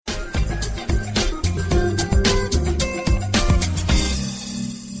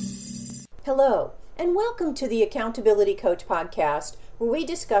Hello, and welcome to the Accountability Coach podcast, where we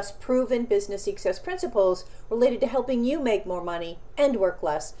discuss proven business success principles related to helping you make more money and work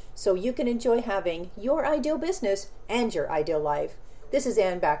less so you can enjoy having your ideal business and your ideal life. This is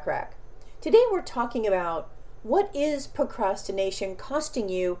Ann Backrack. Today we're talking about what is procrastination costing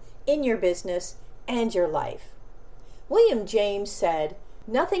you in your business and your life. William James said,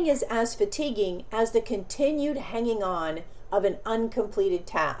 "Nothing is as fatiguing as the continued hanging on of an uncompleted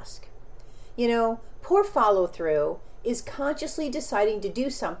task." Poor follow-through is consciously deciding to do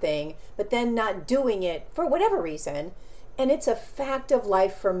something, but then not doing it for whatever reason, and it's a fact of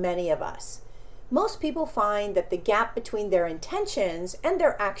life for many of us. Most people find that the gap between their intentions and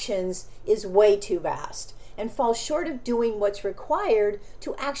their actions is way too vast and fall short of doing what's required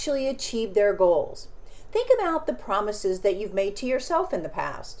to actually achieve their goals. Think about the promises that you've made to yourself in the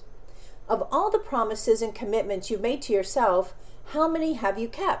past. Of all the promises and commitments you've made to yourself, how many have you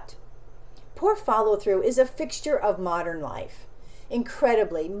kept? Poor follow-through is a fixture of modern life.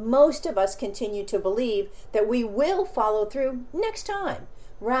 Incredibly, most of us continue to believe that we will follow through next time,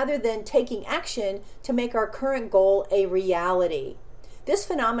 rather than taking action to make our current goal a reality. This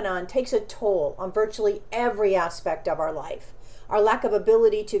phenomenon takes a toll on virtually every aspect of our life. Our lack of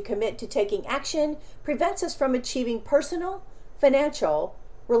ability to commit to taking action prevents us from achieving personal, financial,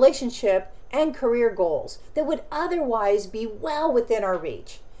 relationship, and career goals that would otherwise be well within our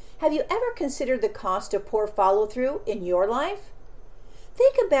reach. Have you ever considered the cost of poor follow-through in your life?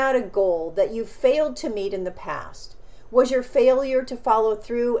 Think about a goal that you failed to meet in the past. Was your failure to follow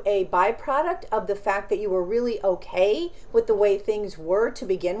through a byproduct of the fact that you were really okay with the way things were to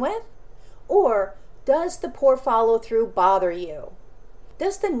begin with? Or does the poor follow-through bother you?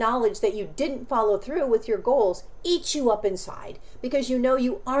 Does the knowledge that you didn't follow through with your goals eat you up inside because you know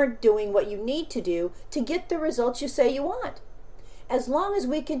you aren't doing what you need to do to get the results you say you want? As long as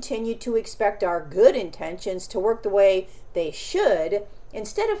we continue to expect our good intentions to work the way they should,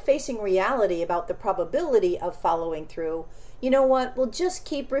 instead of facing reality about the probability of following through, we'll just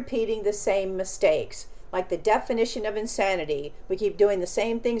keep repeating the same mistakes. Like the definition of insanity, we keep doing the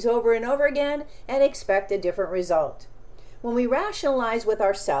same things over and over again and expect a different result. When we rationalize with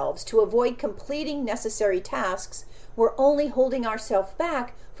ourselves to avoid completing necessary tasks, we're only holding ourselves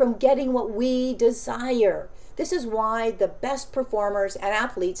back from getting what we desire. This is why the best performers and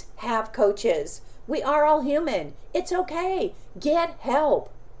athletes have coaches. We are all human. It's okay. Get help.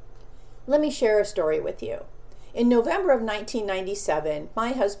 Let me share a story with you. In November of 1997,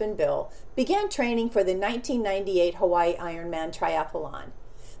 my husband Bill began training for the 1998 Hawaii Ironman Triathlon.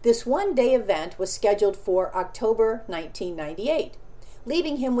 This one-day event was scheduled for October 1998,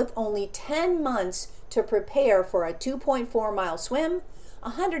 leaving him with only 10 months to prepare for a 2.4-mile swim, a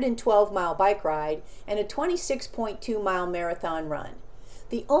 112-mile bike ride, and a 26.2-mile marathon run.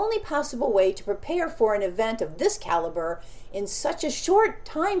 The only possible way to prepare for an event of this caliber in such a short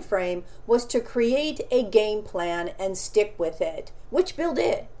time frame was to create a game plan and stick with it, which Bill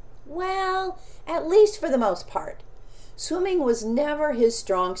did. Well, at least for the most part. Swimming was never his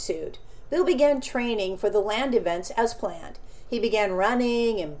strong suit. Bill began training for the land events as planned. He began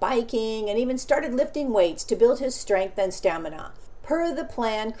running and biking and even started lifting weights to build his strength and stamina, per the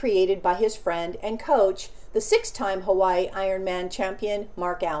plan created by his friend and coach, the 6-time Hawaii Ironman champion,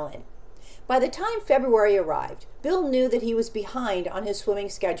 Mark Allen. By the time February arrived, Bill knew that he was behind on his swimming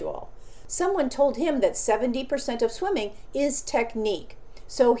schedule. Someone told him that 70% of swimming is technique,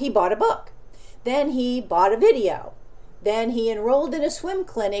 so he bought a book. Then he bought a video. Then he enrolled in a swim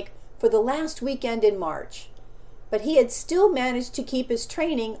clinic for the last weekend in March. But he had still managed to keep his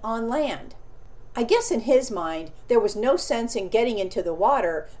training on land. I guess in his mind, there was no sense in getting into the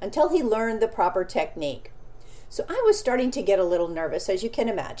water until he learned the proper technique. So I was starting to get a little nervous, as you can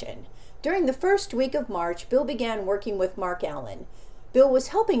imagine. During the first week of March, Bill began working with Mark Allen. Bill was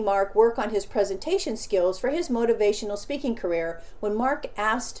helping Mark work on his presentation skills for his motivational speaking career when Mark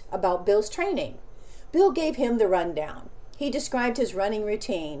asked about Bill's training. Bill gave him the rundown. He described his running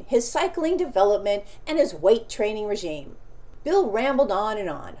routine, his cycling development, and his weight training regime. Bill rambled on,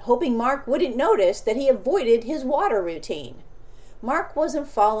 hoping Mark wouldn't notice that he avoided his water routine. Mark wasn't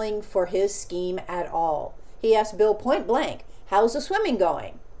falling for his scheme at all. He asked Bill point blank, "How's the swimming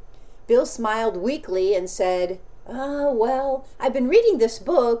going?" Bill smiled weakly and said, "Well, I've been reading this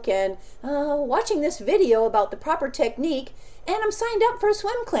book and watching this video about the proper technique, and I'm signed up for a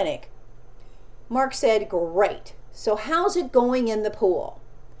swim clinic." Mark said, "Great. So how's it going in the pool?"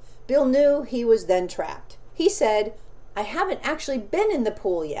 Bill knew he was then trapped. He said, "I haven't actually been in the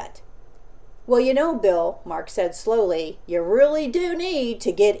pool yet." "Well, Bill," Mark said slowly, "you really do need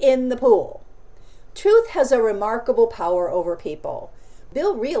to get in the pool." Truth has a remarkable power over people.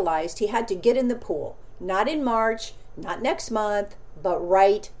 Bill realized he had to get in the pool, not in March, not next month, but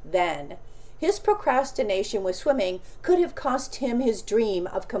right then. His procrastination with swimming could have cost him his dream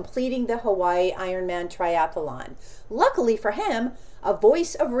of completing the Hawaii Ironman triathlon. Luckily for him, a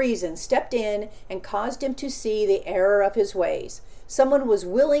voice of reason stepped in and caused him to see the error of his ways. Someone was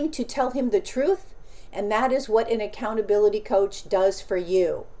willing to tell him the truth, and that is what an accountability coach does for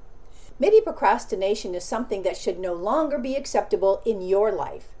you. Maybe procrastination is something that should no longer be acceptable in your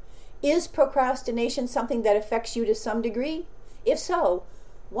life. Is procrastination something that affects you to some degree? If so,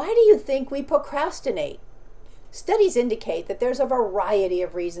 why do you think we procrastinate? Studies indicate that there's a variety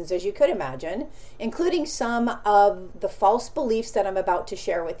of reasons, as you could imagine, including some of the false beliefs that I'm about to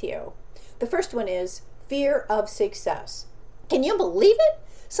share with you. The first one is fear of success. Can you believe it?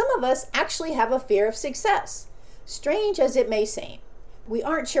 Some of us actually have a fear of success. Strange as it may seem. We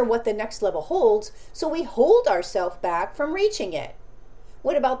aren't sure what the next level holds, so we hold ourselves back from reaching it.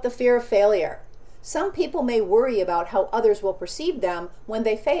 What about the fear of failure? Some people may worry about how others will perceive them when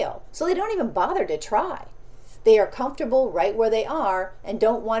they fail, so they don't even bother to try. They are comfortable right where they are and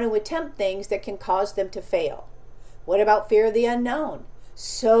don't want to attempt things that can cause them to fail. What about fear of the unknown?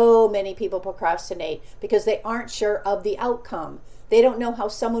 So many people procrastinate because they aren't sure of the outcome. They don't know how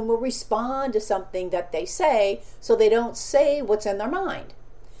someone will respond to something that they say, so they don't say what's in their mind.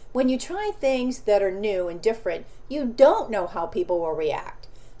 When you try things that are new and different, you don't know how people will react.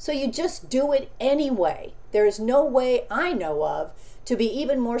 So you just do it anyway. There is no way I know of to be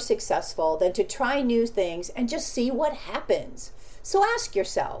even more successful than to try new things and just see what happens. So ask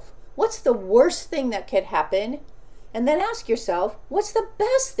yourself, what's the worst thing that could happen? And then ask yourself, what's the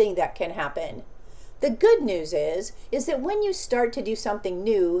best thing that can happen? The good news is that when you start to do something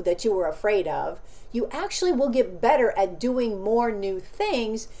new that you were afraid of, you actually will get better at doing more new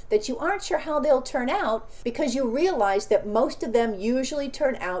things that you aren't sure how they'll turn out because you realize that most of them usually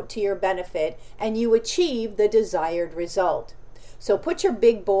turn out to your benefit and you achieve the desired result. So put your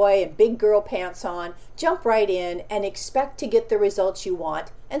big boy and big girl pants on, jump right in, and expect to get the results you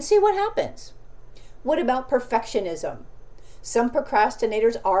want and see what happens. What about perfectionism? Some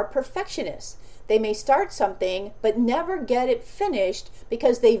procrastinators are perfectionists. They may start something but never get it finished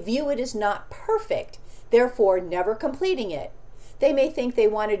because they view it as not perfect, therefore never completing it. They may think they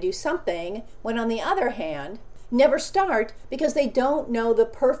want to do something when, on the other hand, never start because they don't know the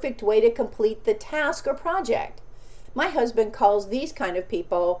perfect way to complete the task or project. My husband calls these kind of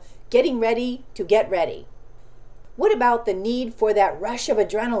people getting ready to get ready. What about the need for that rush of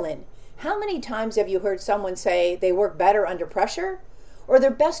adrenaline? How many times have you heard someone say they work better under pressure? Or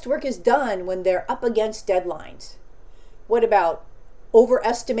their best work is done when they're up against deadlines? What about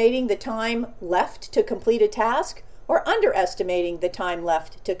overestimating the time left to complete a task or underestimating the time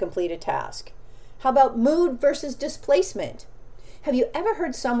left to complete a task? How about mood versus displacement? Have you ever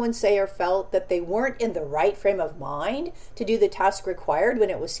heard someone say or felt that they weren't in the right frame of mind to do the task required when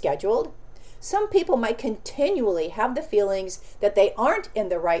it was scheduled? Some people might continually have the feelings that they aren't in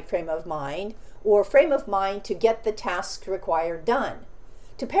the right frame of mind or frame of mind to get the tasks required done.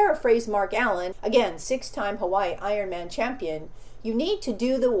 To paraphrase Mark Allen, again, 6-time Hawaii Ironman champion, you need to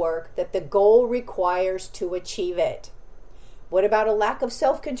do the work that the goal requires to achieve it. What about a lack of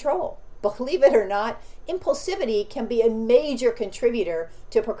self-control? Believe it or not, impulsivity can be a major contributor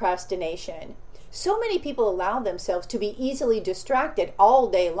to procrastination. So many people allow themselves to be easily distracted all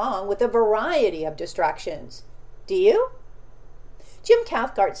day long with a variety of distractions. Do you? Jim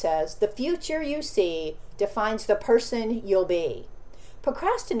Cathcart says, "The future you see defines the person you'll be."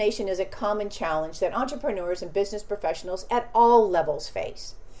 Procrastination is a common challenge that entrepreneurs and business professionals at all levels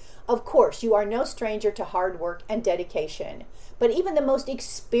face. Of course, you are no stranger to hard work and dedication, but even the most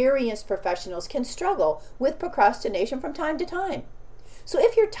experienced professionals can struggle with procrastination from time to time. So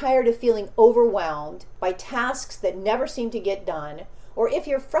if you're tired of feeling overwhelmed by tasks that never seem to get done, or if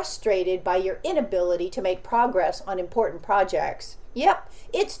you're frustrated by your inability to make progress on important projects, yep,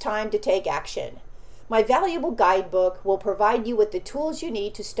 it's time to take action. My valuable guidebook will provide you with the tools you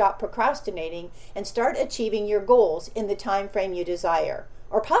need to stop procrastinating and start achieving your goals in the time frame you desire,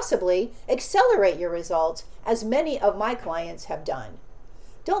 or possibly accelerate your results as many of my clients have done.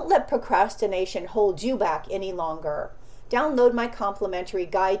 Don't let procrastination hold you back any longer. Download my complimentary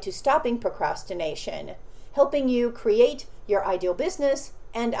guide to stopping procrastination, helping you create your ideal business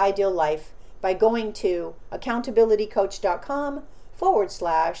and ideal life by going to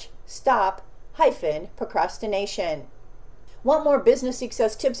accountabilitycoach.com/stop-procrastination. Want more business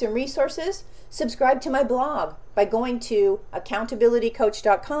success tips and resources? Subscribe to my blog by going to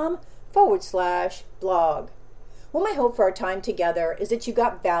accountabilitycoach.com/blog. Well, my hope for our time together is that you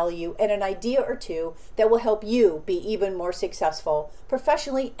got value and an idea or two that will help you be even more successful,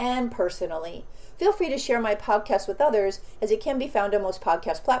 professionally and personally. Feel free to share my podcast with others, as it can be found on most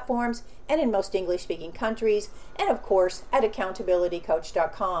podcast platforms and in most English-speaking countries, and of course at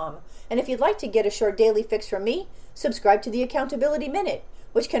accountabilitycoach.com. And if you'd like to get a short daily fix from me, subscribe to the Accountability Minute,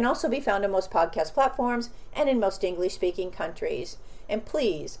 which can also be found on most podcast platforms and in most English-speaking countries. And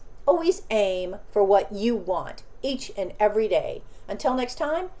please, always aim for what you want each and every day. Until next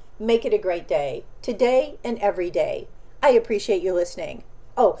time, make it a great day, today and every day. I appreciate you listening.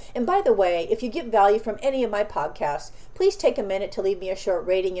 Oh, and by the way, if you get value from any of my podcasts, please take a minute to leave me a short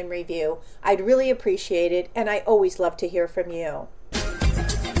rating and review. I'd really appreciate it, and I always love to hear from you.